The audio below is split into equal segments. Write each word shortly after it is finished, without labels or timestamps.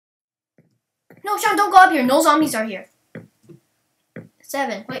No, Sean, don't go up here. No zombies are here.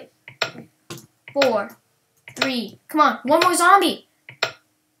 7. Wait. 4. 3. Come on. One more zombie.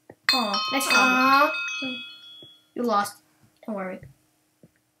 Oh, nice job. You lost. Don't worry.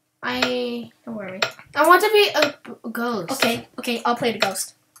 Don't worry. I want to be a ghost. Okay. I'll play the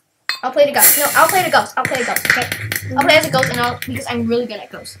ghost. I'll play the ghost. No, I'll play the ghost. Okay. I'll play as a ghost, and because I'm really good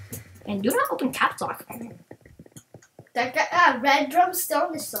at ghosts. And do not open caps lock. That red drum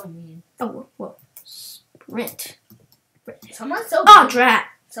stone is so mean. Oh, whoa. Sprint. Someone's so. Oh, drat.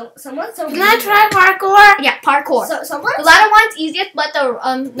 Someone's so. Can I try parkour? Yeah, parkour. Someone. The ladder one's easiest, but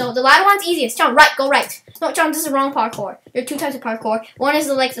the ladder one's easiest. John, right, go right. No, John, this is wrong parkour. There are 2 types of parkour. One is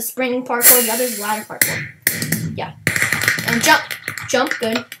the sprinting parkour. The other is the ladder parkour. Yeah. And jump,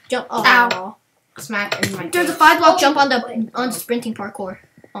 good. Jump. Oh. Ow. Smack in my. There's a 5-block jump on the sprinting parkour.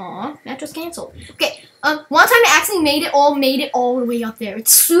 Aw, match was canceled. Okay. One time I actually made it all the way up there.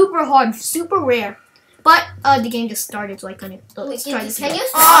 It's super hard, super rare. But the game just started, so I couldn't. Let's try this again. Can you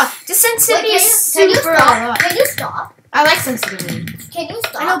stop? The sensitivity is Can you super stop? hard. Can you stop? I like sensitivity. Can you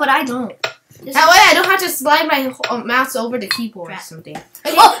stop? I know, but I don't. That way I don't have to slide my mouse over the keyboard or something.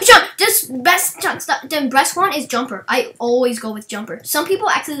 Okay. Oh, John, the best one is jumper. I always go with jumper. Some people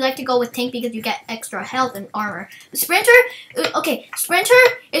actually like to go with tank because you get extra health and armor. Sprinter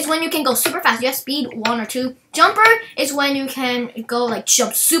is when you can go super fast. You have speed 1 or 2. Jumper is when you can go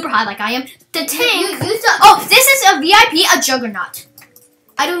jump super high like I am. The tank. This is a VIP, a juggernaut.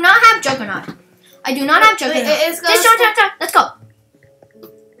 I do not have juggernaut. John, let's go.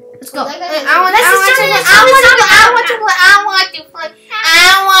 Let's go. I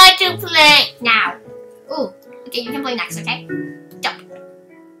want to play now. Ooh. Okay, you can play next, okay? Jump.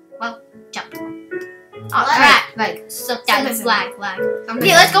 Well, jump. Alright. So that's lag.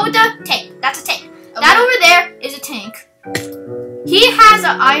 Okay, let's go with the tank. That's a tank. Okay. That over there is a tank. He has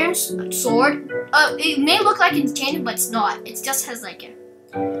an iron sword. It may look like it's enchanted, but it's not. It just has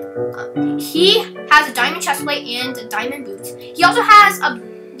he has a diamond chestplate and diamond boots. He also has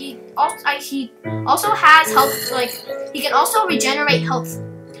he also has health, he can also regenerate health.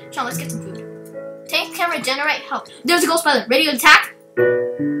 Sean, let's get some food. Tank can regenerate health. There's a ghost spider. Ready to attack?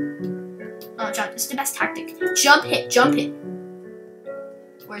 Oh, John, this is the best tactic. Jump hit.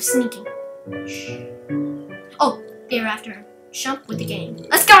 We're sneaking. Oh, they're after him. Jump with the game.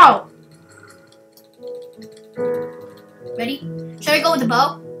 Let's go! Ready? Should I go with the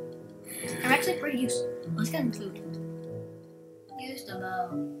bow? I'm actually pretty used. Let's get some food. Use the bow.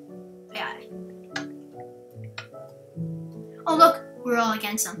 Yeah. Oh look, we're all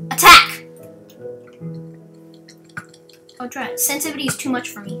against them. Attack! I'll try it. Sensitivity is too much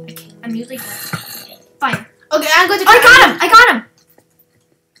for me. I'm usually good. Fire. Okay, I'm going to. Oh, I got him!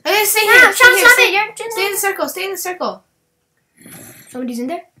 Okay, stay here. Stay in the circle. Stay in the circle. Somebody's in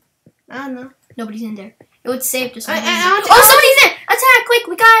there? I don't know. Nobody's in there. It would save just. Somebody's in! Attack! Quick,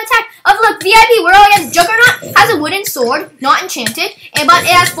 we gotta attack! Oh look, VIP, we're all against Juggernaut. Has a wooden sword, not enchanted, but it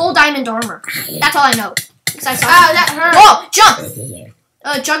has full diamond armor. That's all I know. That hurt. Whoa,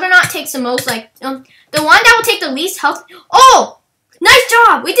 jump! Juggernaut takes the most, the one that will take the least health. Oh! Nice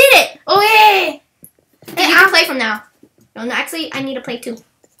job! We did it! Oh, yay! Hey, you can play from now. No, actually, I need to play too.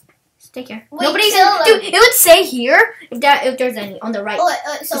 Stay here. Nobody's in. Dude, it would say here if there's any on the right.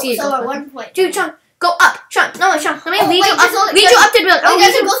 So at 1 point. Dude, Sean, go up. Sean, let me lead you up to the building.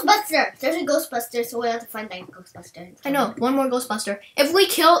 There's a Ghostbuster. There's a Ghostbuster, so we have to find that Ghostbuster. I know, one more Ghostbuster. If we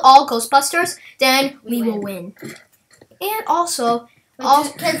kill all Ghostbusters, then we will win. And also,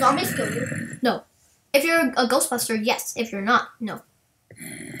 can zombies kill you? No. If you're a Ghostbuster, yes. If you're not, no.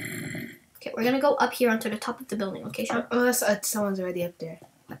 Okay, we're gonna go up here onto the top of the building. Okay, Sean? Someone's already up there.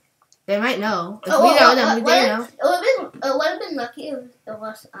 They might know. If we know them, they know. It would have been lucky if it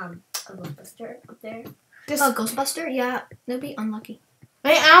was a Ghostbuster up there. A Ghostbuster? Yeah, they'll be unlucky.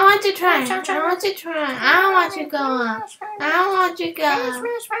 Wait, I want to try. I want to try. I don't want to go up. I don't want to go.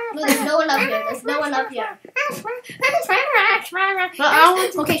 No, there's no one up here. There's no one up here.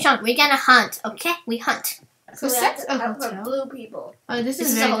 Okay, Sean, we're gonna hunt. Okay, we hunt. So we have to hunt for blue people. Oh, this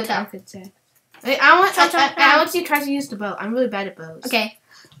is a very hotel. good. Wait, I want to try to use the bow. I'm really bad at bows. Okay.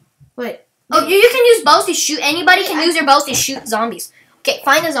 Wait. Oh, you can use bows to shoot. Anybody can use their bows to shoot zombies. Okay,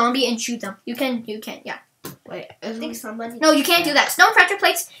 find a zombie and shoot them. You can, yeah. Wait, I think somebody. No, you can't do that. Stone pressure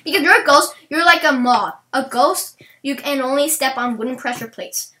plates, because you're a ghost, you're like a mob. A ghost, you can only step on wooden pressure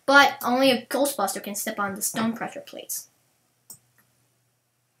plates. But only a Ghostbuster can step on the stone pressure plates.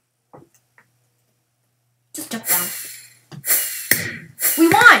 Just jump down. We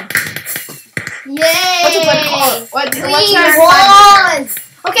won! Yay! What's we won!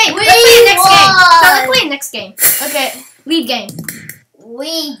 Okay, let's play the next game. So let's play the next game. Okay. Lead game. We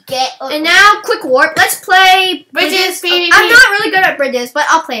We get. And now, quick warp. Let's play Bridges, PvP. I'm not really good at bridges, but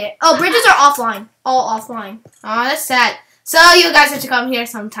I'll play it. Oh, bridges are offline. All offline. Oh, that's sad. So you guys have to come here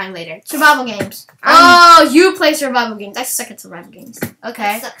sometime later. Survival games. Oh, you play survival games. I suck at survival games.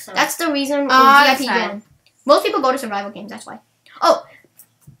 Okay. That's the reason that's VIP fine. join. Most people go to survival games. That's why. Oh,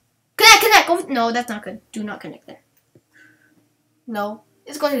 connect. Go. No, that's not good. Do not connect there. No.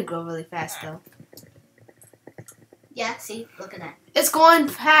 It's going to grow really fast though. Yeah, see? Look at that. It's going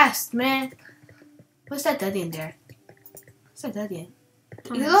fast, man. What's that dead in there? What's that dead in?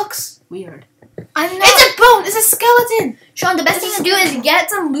 It looks weird. I'm not. It's a bone! It's a skeleton! Sean, the best thing to do is get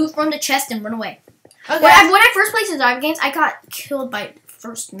some loot from the chest and run away. Okay. When I first played survival games, I got killed by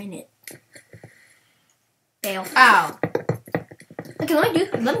first minute. Fail. Ow. Okay, let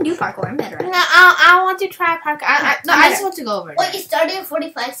me do parkour. I'm better at No, it. I want to try parkour. I just want to go over Wait, there. it started in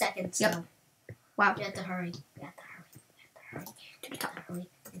 45 seconds. Yep. So Wow. you have to hurry. To the top.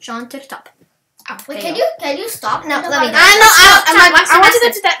 Sean, to the top. Ow, Wait, fail. can you stop? No, in the let me park? go. I want to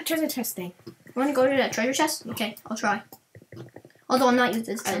go to that treasure chest thing. You want to go to that treasure chest? Okay, I'll try. Although I'm not used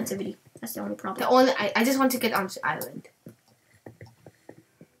to sensitivity. That's the only problem. I just want to get onto the island.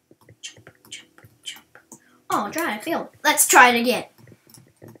 Jump. Oh, dry, I failed. Let's try it again.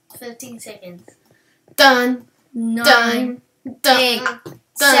 15 seconds. Done. 9, Done. 8, Done.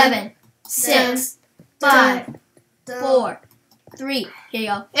 7, 6, 5, Done. 4, 3. Here you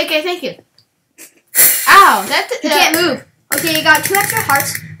go. Okay, thank you. Ow, that's You can't move. Okay, you got 2 extra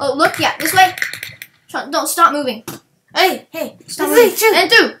hearts. Oh, look, yeah, this way. Sean, don't stop moving. Hey. Stop This is moving.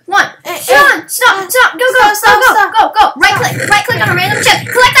 And 2, 1. Hey, Sean, stop. Go. Stop. Right click on a random chest.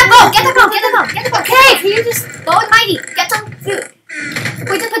 Collect that bone. Get the bone. Okay, can you just... Go with Mighty. Get some food.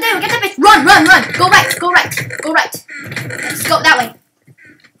 Wait, just put down. Get that bitch. Run. Go right. Let's go that way.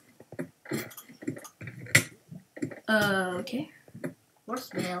 Okay.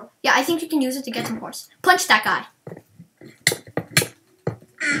 Horse mail. Yeah, I think you can use it to get some horse. Punch that guy.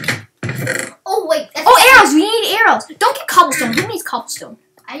 Oh, wait. Oh, arrows. We need arrows. Don't get cobblestone. Who needs cobblestone?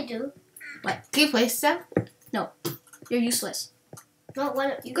 I do. Can you place them? You're useless. No,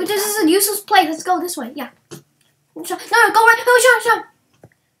 what? You Go. This is a useless play. Let's go this way. Yeah. No, go right. No,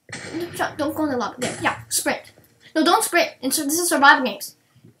 Sean. Don't go in the lava. There. Yeah. Sprint. No, don't sprint. This is survival games.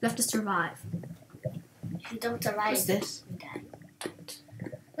 You have to survive. If you don't survive, What's this? you die.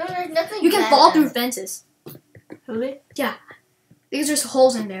 No, there's nothing. You can bad fall about through it. fences. Really? Because there's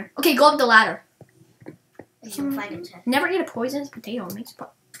holes in there. Okay, go up the ladder. You can find a chest. Never eat a poisonous potato. It makes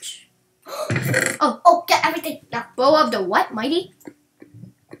Oh, get everything. Yeah. bow of the what? Mighty?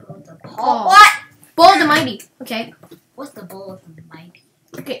 Oh, what? Bow of the mighty. Okay. What's the bowl of the mighty?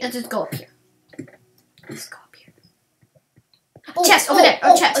 Okay, let's just go up here. Oh, Chest, over there.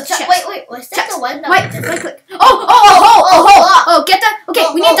 Oh, chest. Wait. Was that Chest. the one? Right click. Oh, get that. Okay,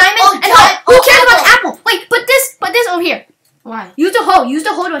 we need diamonds and hoe. Who cares about the apple? Wait, put this over here. Why? Use the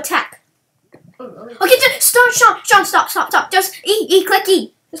hoe to attack. Okay, just stop, Sean, stop. Just E, click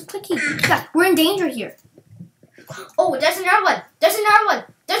E. Just click E. Yeah, we're in danger here. Oh, there's another one.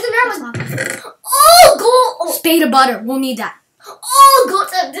 Oh, go. Spade of butter. We'll need that. Oh,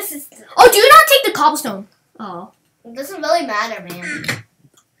 go. This is. Oh, do not take the cobblestone. Oh, It doesn't really matter,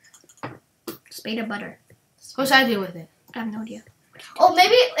 man. spade of butter. What should I do with it? I have no idea. Oh,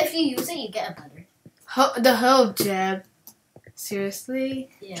 maybe if you use it, you get a butter. The hoe jab. Seriously?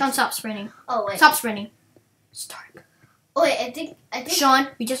 Yeah. Sean, stop sprinting. Oh wait. Stop sprinting. Start. Oh wait. I think. Sean,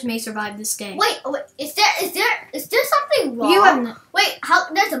 we just may survive this day. Wait. Is there something wrong? You have no. Wait. How?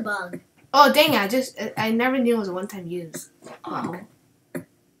 There's a bug. Oh dang! I never knew it was a one-time use. Oh.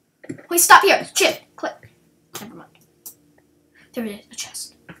 Wait, stop here. Chip. Click. Never mind. There it is. A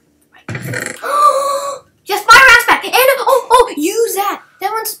chest. Right. Yes, fire aspect. And use that.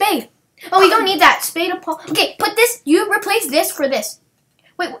 That one's spade. Oh, we don't need that. Spade of Paul. Okay, put this. You replace this for this.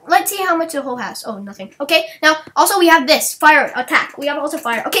 Wait, let's see how much the hole has. Oh, nothing. Okay, now also we have this fire attack. We have also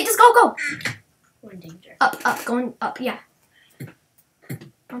fire. Okay, just go. We're in danger. Up, going up. Yeah.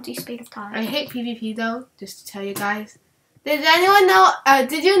 Don't see spade of I time. hate PvP though. Just to tell you guys. Did anyone know?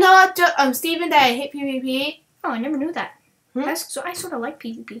 Did you know, Steven, that I hate PvP? Oh, I never knew that. Hmm? So I sort of like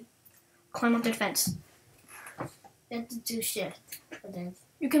PvP. Climb up the fence. You have to do shift for this.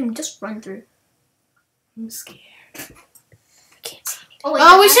 You can just run through. I'm scared. I can't see anything. Oh, wait,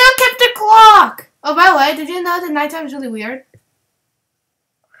 Oh, we should have kept the clock. Oh, by the way, did you know that nighttime is really weird?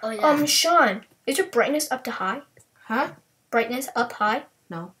 Oh yeah. Sean, is your brightness up to high? Huh? Brightness up high?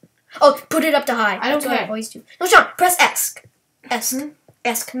 No. Oh, put it up to high. I don't That's what care. I always do. No, Sean, press S. S. Hmm?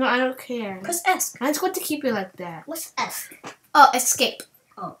 S. No, I don't care. Press S. I'm just going to keep it like that. What's S? Oh, escape.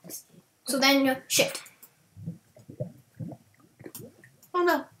 Oh, escape. So then shift. Oh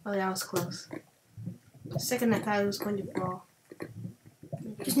no! Oh, that was close. The second I thought it was going to fall.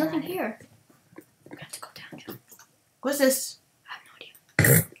 There's nothing here. We have to go down, John. What's this? I have no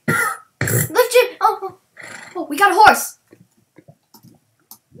idea. Lift Jim! Oh, we got a horse!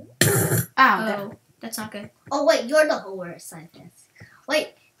 Ow. That's not good. Oh wait, you're the horse, I guess.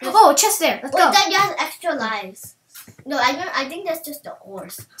 Wait. Oh, a chest there. Let's go. Then you have extra lives. No, I think that's just the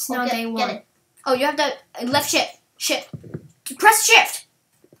horse. It's now Okay, day get one. it. Oh, you have to left shift. Shift. Press shift.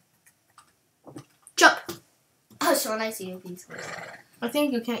 Jump. Oh, Sean, I see these horses. I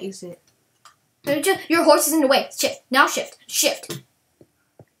think you can't use it. Your horse is in the way. Shift. Now shift. Shift.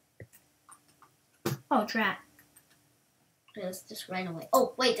 Oh, drat. Just right away.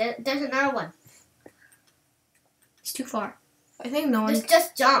 Oh, wait, there's another one. It's too far. I think no one.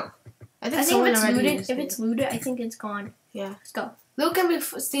 Just jump. I I think think someone if it's already looted, used if it. it's looted, I think it's gone. Yeah. Let's go. Luke can be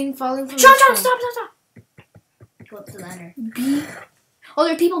seen falling from Sean, the Sean, tree. stop. Go up the ladder. B. Oh,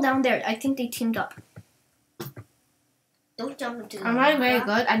 there are people down there. I think they teamed up. Don't jump into the I'm not very lava.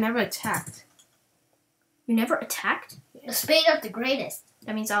 good. I never attacked. You never attacked? The spade of the greatest.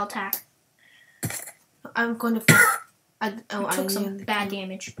 That means I'll attack. I'm going to fall. I Took some bad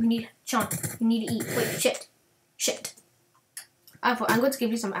damage. You need, Sean, you need to eat. Wait, shift. Shift. Apple. I'm going to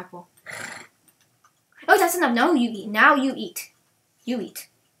give you some apple. Oh, that's enough. No, you eat. Now you eat. You eat.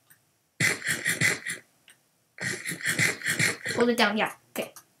 Hold it down. Yeah.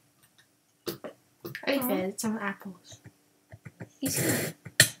 Okay. I fed some apples. Easy.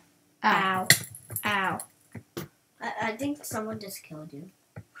 Ow. Ow. Ow. I think someone just killed you.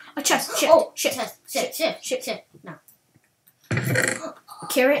 A chest. Shift. Oh, shift. shift. No.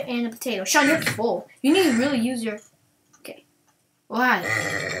 Carrot and a potato. Sean, you're full. You need to really use your.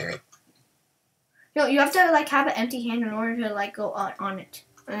 Why? No, you have to like have an empty hand in order to like go on it.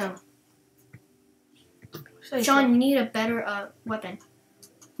 I know. Sean, you need a better weapon.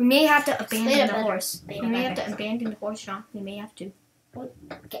 We may have to abandon the horse. Wait We a may have minute. to abandon the horse, Sean. We may have to.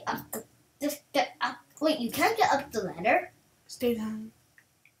 Get up. Just get up. Wait, you can't get up the ladder? Stay down.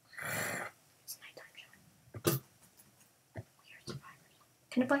 It's nighttime, Sean. We are survivors.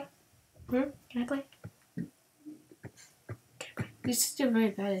 Can I play? Can I play? You said you're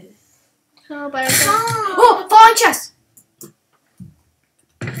very bad at it. No, but I can. Oh, falling chest!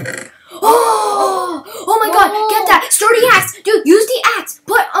 Oh! Oh my God! Get that sturdy axe, dude! Use the axe.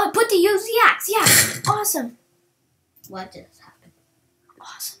 Use the axe. Yeah, awesome. What just happened?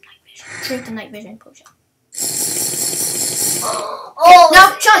 Awesome night vision. Drink the night vision potion. Oh!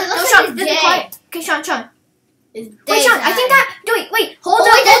 No, Sean. it No, looks Sean. like This it's is day. quiet. Okay, Sean. It's Wait, day Sean. I think time. that. Wait. Hold Oh,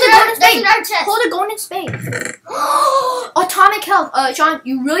 the wait, golden there's spade. another chest. Hold the golden spade. Atomic health. Sean,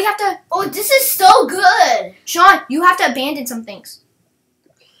 you really have to. Oh, this is so good. Sean, you have to abandon some things.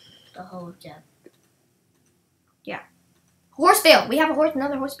 The whole gem. Horse bale. We have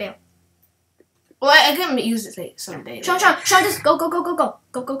another horse bale. Well, I can use it like someday. Sean, just go. Go. Oh,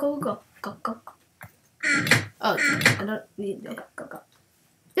 I don't need it. Go.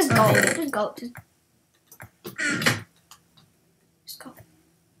 Just go. Just go.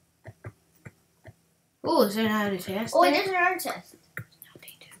 Oh, is there another chest? Oh, there? there's another chest. No,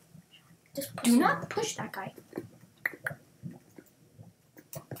 they do. Just push Do it not out. push that guy.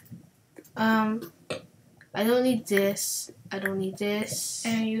 I don't need this. I don't need this.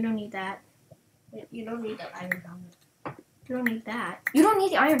 And you don't need that. You don't need the iron helmet. You don't need that. You don't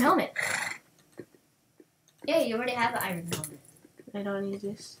need the iron helmet. Yeah, you already have an iron helmet. I don't need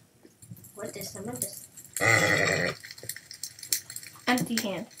this. What is someone just? Empty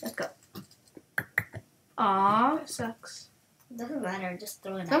hand. Let's go. Aww. That sucks. Doesn't matter. Just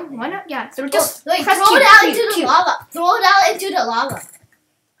throw it No, out. why not? Yeah. So Just just wait. press Throw Q, it out Q, into the Q. lava. Throw it out into the lava.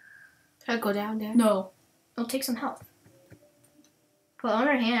 Can I go down there? No. It'll take some health. But on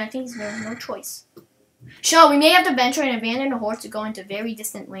our hand, I think there's no choice. Sure, we may have to venture and abandon the horse to go into very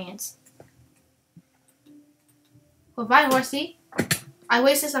distant lands. Well, bye, horsey. I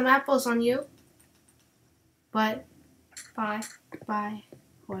wasted some apples on you. But, Bye. bye,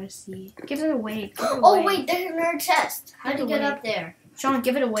 horsey. Give it a wave. Give it a Oh wave. wait, there's another chest. How do you Give it get away. up there? Sean,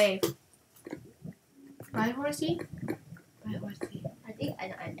 give it a wave. Bye, horsey. Bye, horsey. I think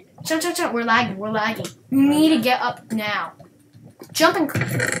I Sean, we're lagging. You need to get up now. Jump and...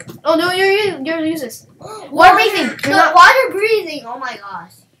 Oh, no, you're useless. Water breathing. You're No, not... water breathing. Oh my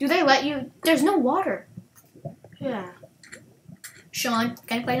gosh. Do they let you... There's no water. Yeah. Sean,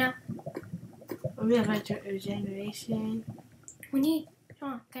 can I play now? We have regeneration. We need...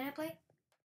 Sean, can I play?